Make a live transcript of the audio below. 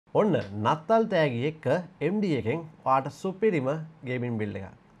ඔන්න නත්තල් තෑගි එක්ක MD එකෙන් පාට සුපිරිම ගේමින් බිල්ඩ්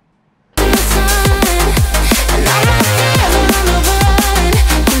එකක්.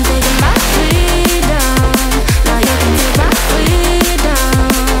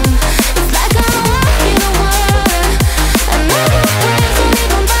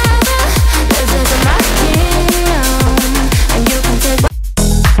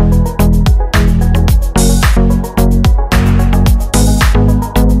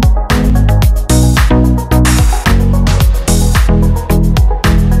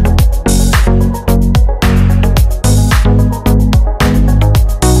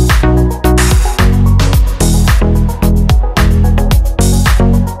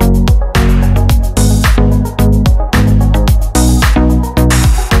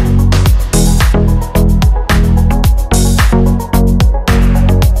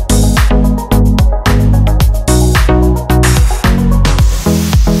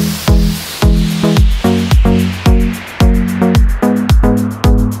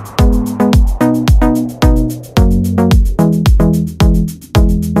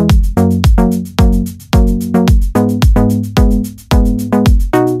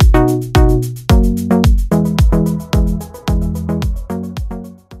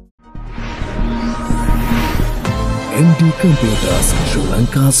 Computers, Sri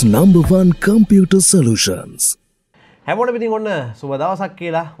Lanka's #1 computer solutions. හැමෝටම ඉතින් ඔන්න සුබ දවසක්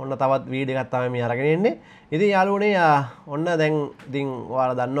කියලා ඔන්න තවත් වීඩියෝ එකක් තමයි මේ අරගෙන එන්නේ. ඉතින් යාළුවනේ ඔන්න දැන් ඉතින්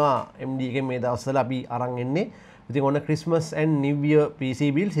ඔයාලා දන්නවා MD එකේ මේ දවස්වල අපි අරන් එන්නේ. ඉතින් ඔන්න Christmas and New Year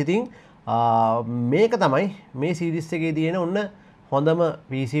PC builds. ඉතින් මේක තමයි මේ series එකේ තියෙන ඔන්න හොඳම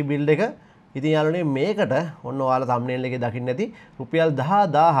PC build එක. ඉතින් යාළුවනේ මේකට ඔන්න ඔයාලා thumbnail එකේ දකින්න ඇති රුපියල්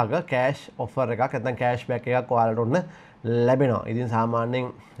 10000ක cash offer එකක් නැත්නම් cash back එකක් ඔයාලට ඔන්න ලැබෙනවා. ඉතින් සාමාන්‍යයෙන්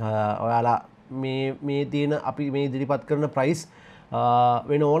ඔයාලා මේ තියෙන අපි මේ ඉදිරිපත් කරන ප්‍රයිස්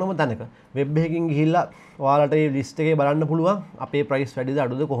වෙන ඕනම තැනක වෙබ් එකකින් ගිහිල්ලා ඔයාලට මේ ලිස්ට් එකේ බලන්න පුළුවන් අපේ ප්‍රයිස් වැඩිද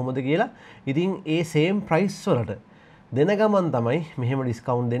අඩුද කොහොමද කියලා. ඉතින් ඒ සේම් ප්‍රයිස් වලට දෙන ගමන් තමයි මෙහෙම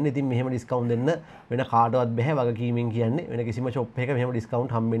ඩිස්කවුන්ට් දෙන්නේ. ඉතින් මෙහෙම ඩිස්කවුන්ට් දෙන්න වෙන කාටවත් බෑ වගකීමෙන් කියන්නේ. වෙන කිසිම ෂොප් එකක මෙහෙම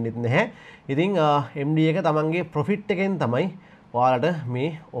ඩිස්කවුන්ට් හම්බෙන්නේ නැහැ. ඉතින් MD එක තමන්ගේ ප්‍රොෆිට් එකෙන් තමයි ඔයාලට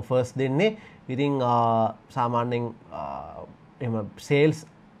මේ ඔෆර්ස් දෙන්නේ. ඉතින් සාමාන්‍යයෙන් එහෙම සේල්ස්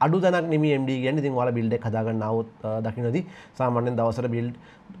අඩු තැනක් නෙමෙයි MD කියන්නේ. ඉතින් ඔයාලා බිල්ඩ් එක හදාගන්න આવොත් දකින්නදී සාමාන්‍යයෙන් දවසට බිල්ඩ්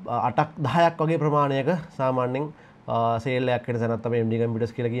 8ක් 10ක් වගේ ප්‍රමාණයක සාමාන්‍යයෙන් සේල් එකක් වෙන තැනක් තමයි MD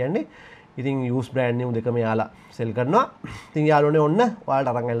කම්පියුටර්ස් කියලා කියන්නේ. ඉතින් යූස් බ්‍රෑන්ඩ් නිව් දෙකම යාලා සෙල් කරනවා. ඉතින් යාළුවනේ ඔන්න ඔයාලට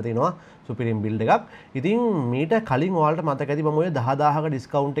අරන් ඇවිල්ලා තිනවා සුපිරිම් බිල්ඩ් එකක්. ඉතින් මීට කලින් ඔයාලට මතක ඇති මම ඔය 10000ක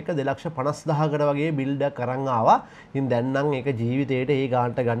ඩිස්කවුන්ට් එක 250000කට වගේ බිල්ඩ් එකක් අරන් ආවා. ඉතින් දැන් නම් ඒක ජීවිතේට ඒ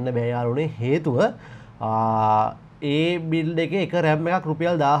ගානට ගන්න බෑ යාළුවනේ. හේතුව ඒ බිල්ඩ් එකේ එක RAM එකක්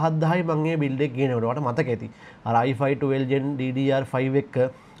රුපියල් 17000යි මම මේ බිල්ඩ් එක ගේනකොට ඔයාලට මතක ඇති. අර i5 12 Gen DDR5 එක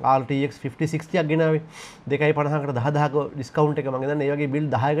RTX 5060ක් ගෙනාවේ 250කට 10000ක ඩිස්කවුන්ට් එක මම දන්නේ ඒ වගේ බිල්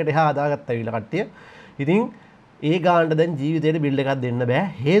 10කට එහා හදාගත්තා විල කට්ටිය. ඉතින් ඒ ගානට දැන් ජීවිතේට බිල් එකක් දෙන්න බෑ.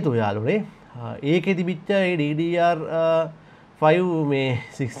 හේතුව යාළුවනේ ඒකේ තිබිච්ච ඒ DDR5 මේ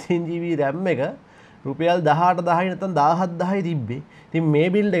 16GB RAM එක රුපියල් 18000යි නැත්නම් 17000යි තිබ්බේ. ඉතින් මේ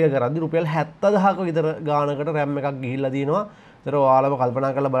බිල්ඩ් එක කරද්දි රුපියල් 70000ක විතර ගානකට RAM එකක් ගිහිල්ලා දිනවා. ඒතර ඔයාලම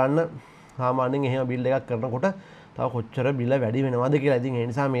කල්පනා කරලා බලන්න සාමාන්‍යයෙන් එහෙම බිල්ඩ් එකක් කරනකොට තව කොච්චර බිල වැඩි වෙනවද කියලා. ඉතින් ඒ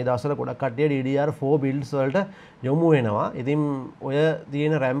නිසා මේ දවස්වල ගොඩක් කට්ටිය DDR4 builds වලට යොමු වෙනවා. ඉතින් ඔය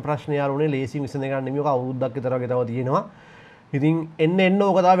තියෙන RAM ප්‍රශ්න යාළුවනේ ලේසියෙන් විසඳ ගන්න නෙමෙයි. ඔක අවුරුද්දක් විතර වගේ තව තියෙනවා. ඉතින් එන්න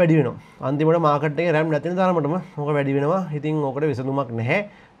ඕක තව වැඩි වෙනවා. අන්තිමට මාකට් එකේ RAM නැති වෙන තරමටම ඕක වැඩි වෙනවා. ඉතින් ඕකට විසඳුමක් නැහැ.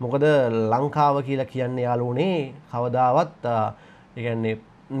 මොකද ලංකාව කියලා කියන්නේ යාළුවනේ කවදාවත් ඒ කියන්නේ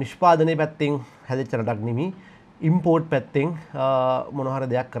නිෂ්පාදනයේ පැත්තෙන් හැදෙච්ච රටක් නෙමෙයි. ඉම්පෝර්ට් පැත්තෙන් මොන හරි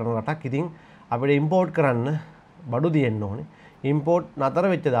දෙයක් කරන රටක්. ඉතින් අපිට ඉම්පෝර්ට් කරන්න බඩු තියෙන්න ඕනේ. ඉම්පෝර්ට් නතර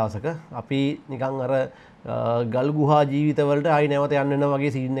වෙච්ච දවසක අපි නිකන් අර ගල් ගුහා ජීවිතවලට ආයි නැවත යන්න වෙනවා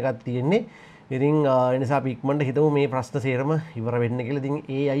වගේ සීන් එකක් තියෙන්නේ. ඉතින් ඒ නිසා අපි ඉක්මනට හිතමු මේ ප්‍රශ්න සේරම ඉවර වෙන්න කියලා. ඉතින්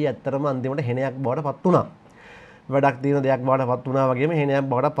ඒ අය ඇත්තටම අන්තිමට හෙනයක් බවට පත් වුණා. වැඩක් තියෙන දෙයක් බවට පත් වුණා වගේම හෙනයක්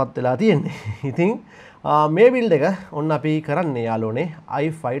බවට පත් වෙලා තියෙන්නේ. ඉතින් මේ බිල්ඩ් එක ඔන්න අපි කරන්නේ යාළුවනේ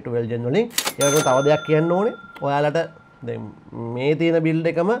i5 12 Gen වලින්. ඒ වගේම තව දෙයක් කියන්න ඕනේ. ඔයාලට දැන් මේ තියෙන බිල්ඩ්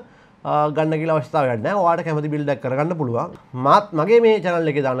එකම ගන්න කියලා අවස්ථාවක් නැහැ. ඔයාලට කැමති බිල්ඩ් එකක් කරගන්න පුළුවන්. මගේ මේ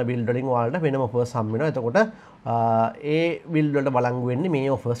channel එකේ දාන බිල්ඩ් වලින් ඔයාලට වෙනම offers හම් වෙනවා. එතකොට ඒ බිල්ඩ් වලට බලංගු වෙන්නේ මේ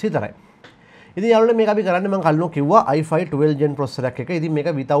offers විතරයි. ඉතින් යාළුවනේ මේක අපි කරන්නේ මම කලින් කිව්වා i5 12 Gen processor එකක් එක. ඉතින් මේක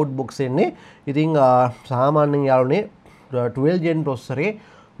without box එන්නේ. ඉතින් සාමාන්‍යයෙන් යාළුවනේ 12 Gen processor එකේ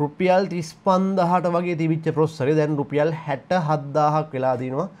රුපියල් 35000ට වගේ තිබිච්ච processor එක දැන් රුපියල් 67000ක් වෙලා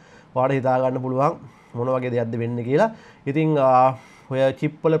දිනවා. ඔයාලට හිතා ගන්න පුළුවන් මොන වගේ දෙයක්ද වෙන්නේ කියලා. ඉතින් ඔය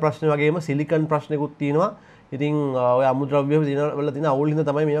chip වල ප්‍රශ්න වගේම silicon ප්‍රශ්නකුත් තියෙනවා. ඉතින් ඔය අමුද්‍රව්‍ය වල තියෙන අවුල් හින්දා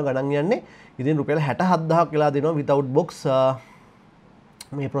තමයි මේවා ගණන් යන්නේ. ඉතින් රුපියල් 67000ක් වෙලා දෙනවා without box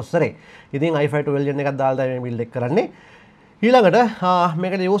මේ ප්‍රොසෙසරේ. ඉතින් i5 12 gen එකක් දාලා තමයි මේ බිල්ඩ් එක කරන්නේ. ඊළඟට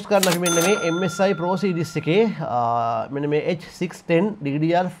මේකට යූස් කරන්න අපි මෙන්න මේ MSI Pro series එකේ මෙන්න මේ H610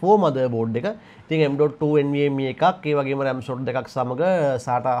 DDR4 motherboard එක. ඉතින් M.2 NVMe එකක්, ඒ වගේම RAM slot දෙකක් සමග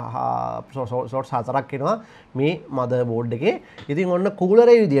SATA slots 4ක් එනවා මේ motherboard එකේ. ඉතින් ඔන්න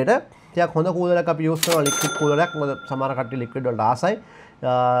කූලරේ විදියට ටිකක් හොඳ කූලරයක් අපි යූස් කරනවා, liquid කූලරයක්. මොකද සමහර කට්ටිය liquid වලට ආසයි.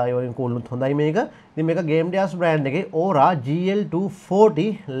 ඒ වගේ කූලුත් හොඳයි මේක. ඉතින් මේක GameDeas brand එකේ Aura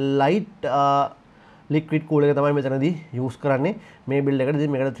GL240 Lite liquid cooler එක තමයි මෙතනදී යූස් කරන්නේ මේ බිල්ඩ් එකට.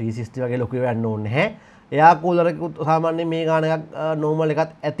 ඉතින් මේකට 360 වගේ ලොකු වෙන්න ඕනේ නැහැ. එයා කූලර් එක සාමාන්‍යයෙන් මේ ගාන එකක් normal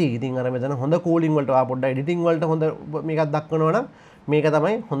එකත් ඇති. ඉතින් අර මෙතන හොඳ cooling වලට පොඩ්ඩක් editing වලට හොඳ මේකක් දක්වනවා නම් මේක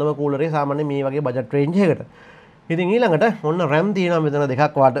තමයි හොඳම කූලරේ සාමාන්‍යයෙන් මේ වගේ budget range එකකට. ඉතින් ඊළඟට ඔන්න RAM තියෙනවා මෙතන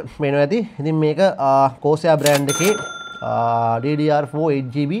දෙකක් වාට මේනවා ඇති. ඉතින් මේක Corsair brand එකේ DDR4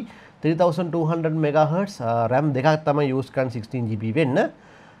 8GB 3200 MHz RAM දෙකක් තමයි යූස් කරන්නේ 16GB වෙන්න.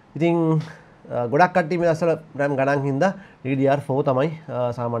 ඉතින් ගොඩක් කට්ටිය මේ දැසල RAM ගණන් හින්දා DDR4 තමයි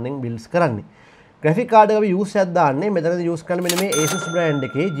සාමාන්‍යයෙන් බිල්ඩ්ස් කරන්නේ. graphic card එක අපි යූස් එකක් දාන්නේ මෙතනදී යූස් කරන්නේ මෙන්න මේ Asus brand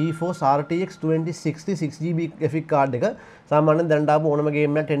එකේ GeForce RTX 2060 6GB graphic card එක. සාමාන්‍යයෙන් දැනට ආපු ඕනම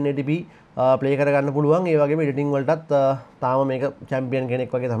ගේම් එකක් 1080p play කරගන්න පුළුවන්. ඒ වගේම editing වලටත් තාම මේක champion කෙනෙක්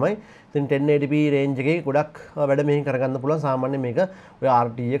වගේ තමයි. ඉතින් 1080p range එකේ ගොඩක් වැඩ මෙහෙම කරගන්න පුළුවන්. සාමාන්‍යයෙන් මේක ඔය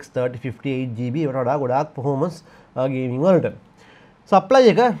RTX 3050 8GB වලට වඩා ගොඩාක් performance gaming වලට. සප්ලයි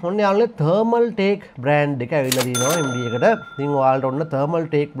එක ඔන්න යාළුවනේ Thermaltake brand එක ඇවිල්ලා දිනවා MD එකට. ඉතින් ඔයාලට ඔන්න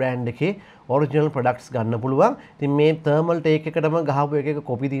Thermaltake brand එකේ original products ගන්න පුළුවන්. ඉතින් මේ Thermaltake එකටම ගහපු එක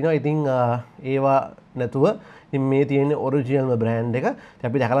කොපි තියෙනවා. ඉතින් ඒවා නැතුව ඉතින් මේ තියෙන original brand එක. ඉතින්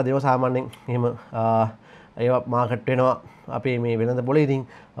අපි දැකලා දේව සාමාන්‍යයෙන් එහෙම ඒවා මාකට් වෙනවා අපේ මේ වෙනද පොලේ. ඉතින්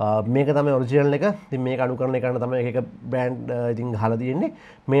මේක තමයි original එක. ඉතින් මේක අනුකරණය කරන්න තමයි එක brand ඉතින් ගහලා තියෙන්නේ.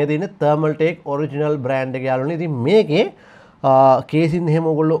 මේ තියෙන Thermaltake original brand එක යාළුවනේ. ඉතින් මේකේ කේසින් එහෙම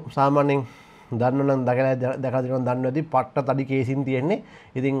ඔයගොල්ලෝ සාමාන්‍යයෙන් දන්නවනම් දැකලා තියෙනවා දන්නව ඇති පට්ට තඩි කේසින් තියෙන්නේ.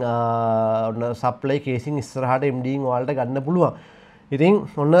 ඉතින් ඔන්න සප්ලයි කේසින් ඉස්සරහට MD න් ඔයාලට ගන්න පුළුවන්. ඉතින්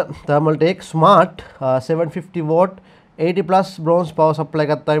ඔන්න Thermaltake Smart 750 watt 80 plus bronze power supply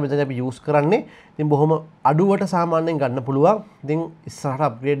එකක් තමයි මෙතන අපි යූස් කරන්නේ. ඉතින් බොහොම අඩුවට සාමාන්‍යයෙන් ගන්න පුළුවන්. ඉතින් ඉස්සරහට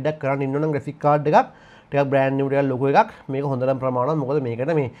අප්ග්‍රේඩ් එකක් කරන්න ඉන්න නම් graphic card එකක් ටිකක් brand new ටිකක් ලොකු එකක් මේක හොඳටම ප්‍රමාණවත්. මොකද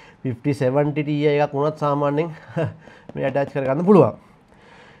මේකට මේ 5070 Ti එකක් වුණත් සාමාන්‍යයෙන් මේ attach කරගන්න පුළුවන්.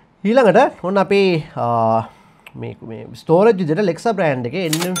 ඊළඟට ඔන්න අපේ මේ storage විදිහට Lexa brand එකේ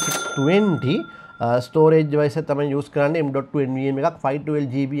NM620 storage device එක තමයි use කරන්නේ. M.2 NVMe එකක්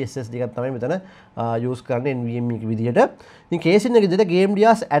 512GB SSD එකක් තමයි මෙතන use කරන්නේ NVMe එක විදිහට. ඉතින් casing එක විදිහට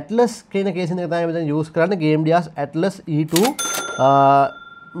GameDeas Atlas කියන casing එක තමයි මෙතන use කරන්නේ. GameDeas Atlas E2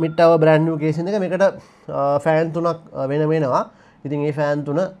 mid tower brand new casing එක. මේකට fan තුනක් වෙනවා. ඉතින් මේ fan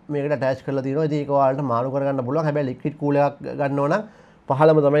තුන මේකට attach කරලා තියෙනවා. ඉතින් ඒක ඔයාලට මාරු කරගන්න පුළුවන්. හැබැයි liquid cool එකක් ගන්නව නම්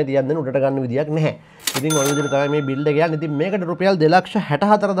පහළම තමයි තියන්නේ, උඩට ගන්න විදියක් නැහැ. ඉතින් ඔය විදිහට තමයි මේ බිල්ඩ් එක යන්නේ. ඉතින් මේකට රුපියල්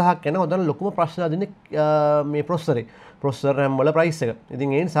 2,64,000ක් යනවා. ඔතන ලොකුම ප්‍රශ්න අදින්නේ මේ ප්‍රොසෙසර් RAM වල price එක.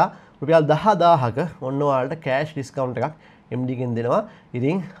 ඉතින් ඒ නිසා රුපියල් 10,000ක ඔන්න ඔයාලට cash discount එකක් MD ගෙන් දෙනවා.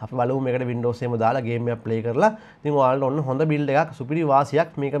 ඉතින් අපි බලමු මේකට Windows එකම දාලා game එකක් play කරලා. ඉතින් ඔයාලට ඔන්න හොඳ බිල්ඩ් එකක් සුපිරි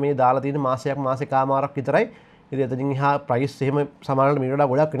වාසියක් මේක මේ දාලා තියෙන මාසෙකමාරක් විතරයි. ඉතින් එතනින් එහා price එහෙම සමහරවිට මීට වඩා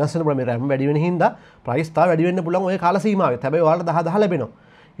ගොඩක් වෙනස් වෙන්න පුළුවන්. මේ RAM වැඩි වෙන හින්දා price තාම වැඩි වෙන්න පුළුවන් ඔය කාල සීමාවෙත්. හැබැයි ඔයාලට 10 ලැබෙනවා.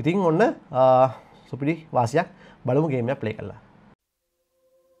 ඉතින් ඔන්න සුපිරි වාසියක් බලමු game එක play කරලා.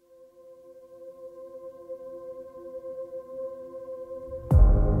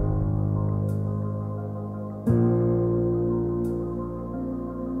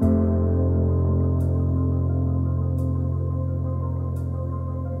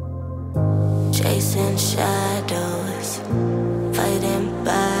 Chasing shadows, fighting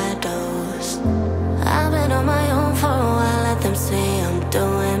battles. I've been on my own for a while, let them say I'm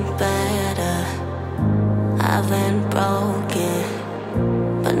doing better. I've been broken,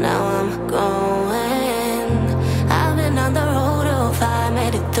 but now I'm going. I've been on the road of I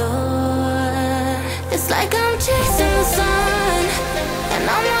made it through. It's like I'm chasing the sun, and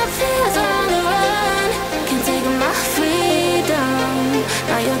all my fears are on the run. Can't take my freedom,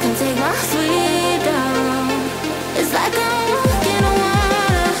 now you can take my freedom. It's like I'm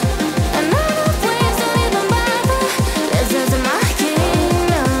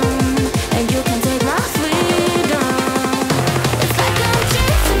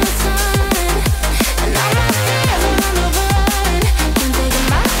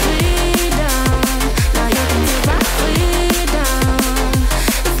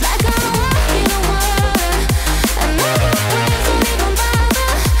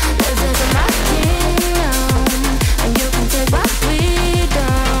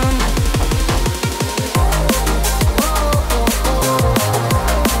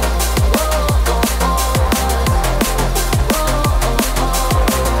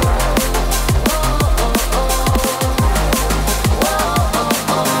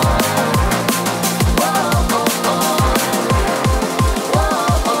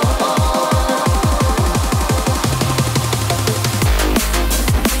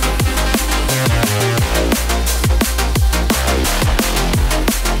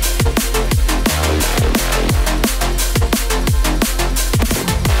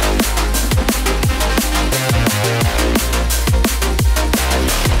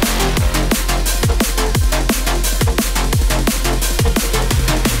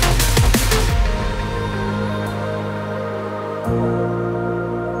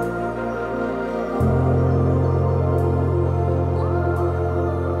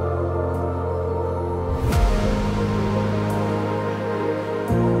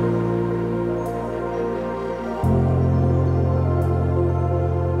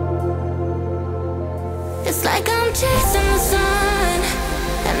It's like I'm chasing the sun,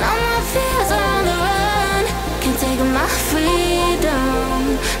 and all my fears are on the run. Can't take my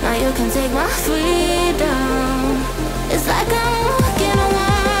freedom, now you can take my freedom. It's like I'm walking on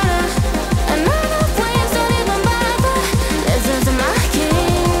water, and all the waves don't even bother. This is my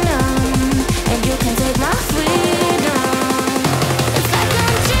kingdom, and you can take my freedom. It's like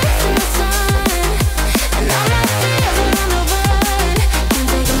I'm chasing the sun, and all my fears are on the run. Can't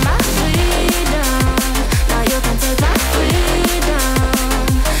take my freedom, now you can take my freedom.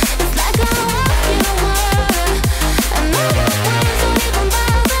 It's like I'm walking on water, and all the waves don't even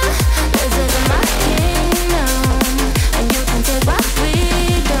bother. This is my kingdom, and you can take my freedom.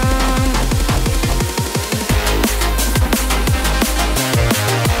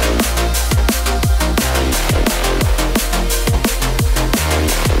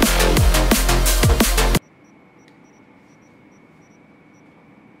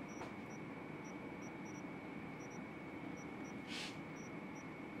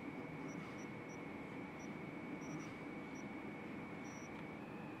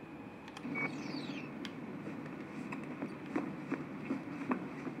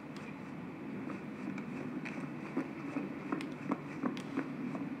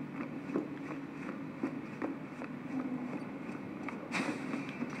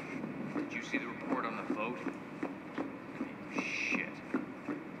 Did you see the report on the vote? Shit.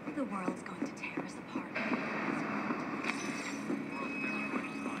 The world's going to tear us apart.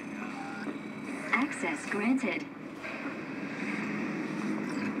 Access granted.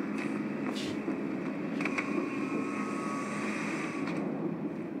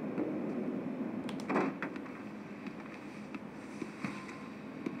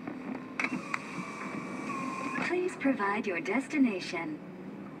 Please provide your destination.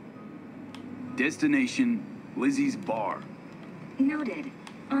 Destination, Lizzie's Bar. Noted.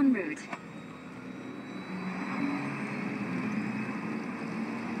 En route.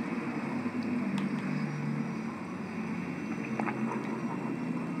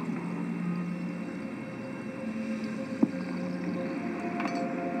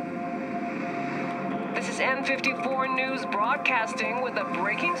 This is N54 News broadcasting with a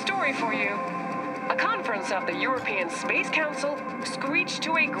breaking story for you. A conference of the European Space Council screeched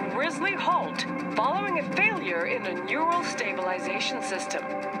to a grisly halt following a failure in a neural stabilization system.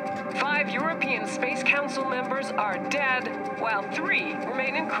 5 European Space Council members are dead, while 3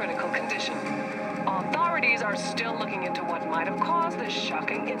 remain in critical condition. Authorities are still looking into what might have caused this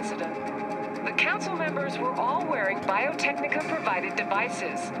shocking incident. The council members were all wearing Biotechnica-provided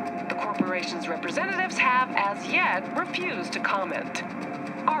devices. The corporation's representatives have, as yet, refused to comment.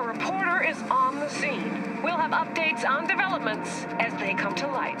 Our reporter is on the scene. We'll have updates on developments as they come to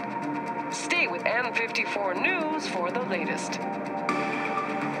light. Stay with N54 News for the latest.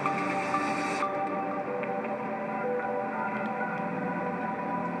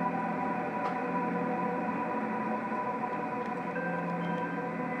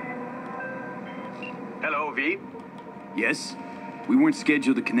 Hello, V. Yes? We weren't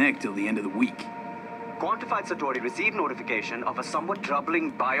scheduled to connect till the end of the week. Quantified Satori received notification of a somewhat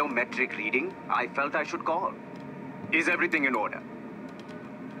troubling biometric reading. I felt I should call. Is everything in order?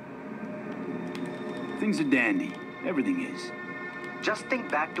 Things are dandy. Everything is. Just think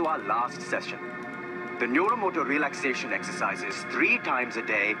back to our last session. The neuromotor relaxation exercises 3 times a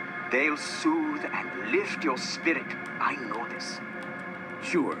day. They'll soothe and lift your spirit. I know this.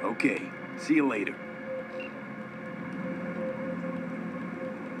 Sure, okay. See you later.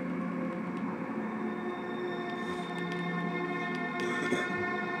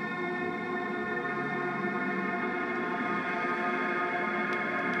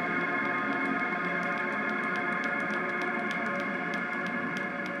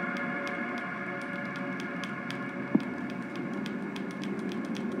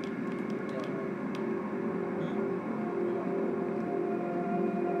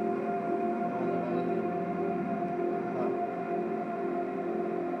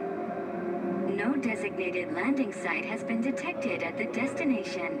 No designated landing site has been detected at the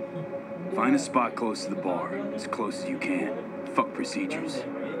destination. Find a spot close to the bar. As close as you can. Fuck procedures.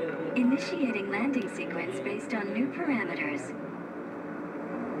 Initiating landing sequence based on new parameters.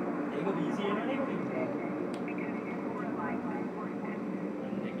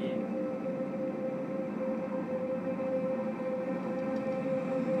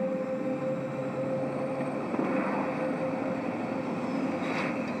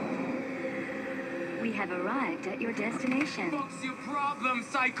 We have arrived at your destination. What's your problem,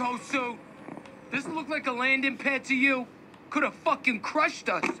 psycho suit? Doesn't look like a landing pad to you. Could have fucking crushed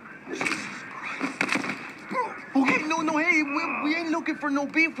us. Jesus Christ. Okay, no, hey, we ain't looking for no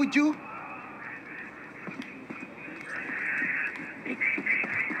beef with you.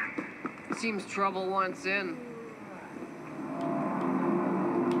 Seems trouble wants in.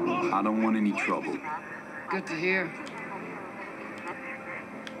 I don't want any trouble. Good to hear.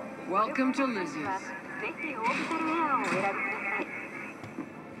 Welcome to Lizzie's.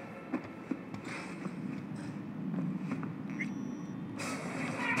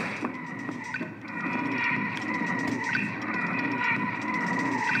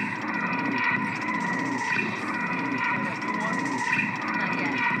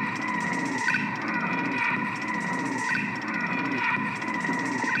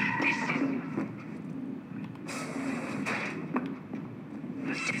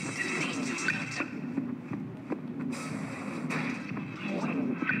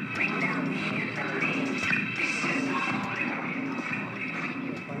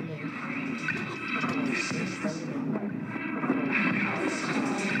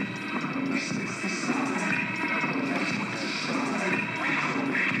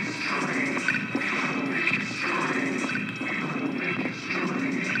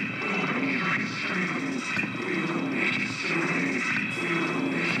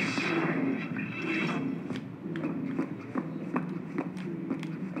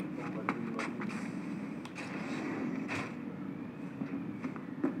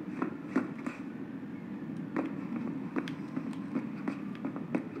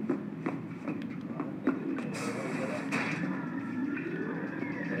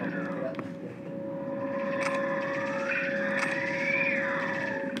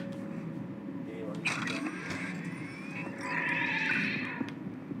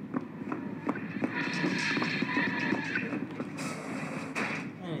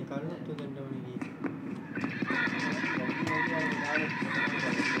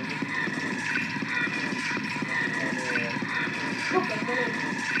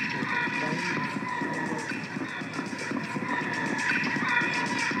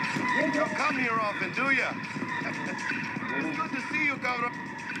 Do ya? It's good to see you, Governor.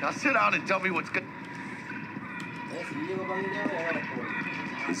 Now sit down and tell me what's good.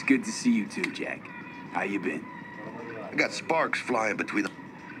 It's good to see you too, Jack. How you been? I got sparks flying between them.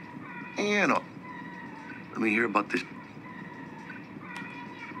 And let me hear about this.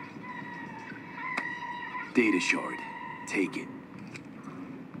 Data shard. Take it.